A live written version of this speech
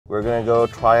We're gonna go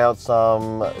try out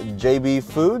some JB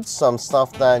foods, some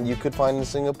stuff that you could find in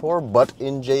Singapore, but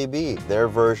in JB, their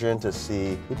version, to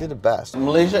see who did it best.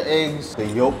 Malaysia eggs, the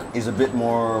yolk is a bit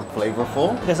more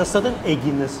flavorful. There's a certain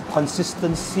egginess.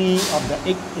 Consistency of the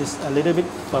egg is a little bit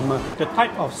firmer. The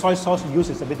type of soy sauce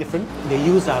used is a bit different. They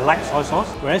use a light soy sauce,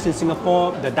 whereas in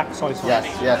Singapore, the dark soy sauce.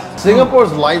 Yes.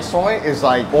 Singapore's light soy is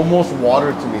like almost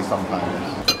water to me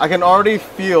sometimes. I can already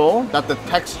feel that the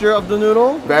texture of the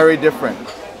noodle, very different.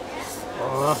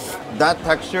 That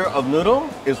texture of noodle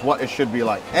is what it should be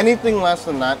like. Anything less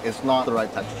than that is not the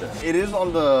right texture. It is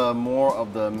on the more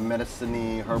of the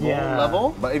medicine-y herbal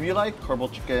level, but if you like herbal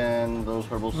chicken, those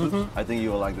herbal soups, I think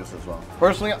you will like this as well.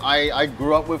 Personally, I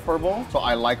grew up with herbal, so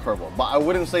I like herbal, but I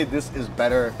wouldn't say this is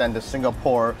better than the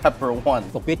Singapore pepper one.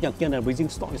 For kway teow the Beijing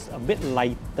stock is a bit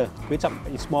lighter. Kway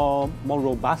teow is more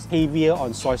robust, heavier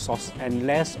on soy sauce and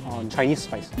less on Chinese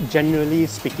spice. Generally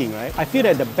speaking, right? I feel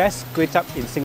that the best kway teow in Singapore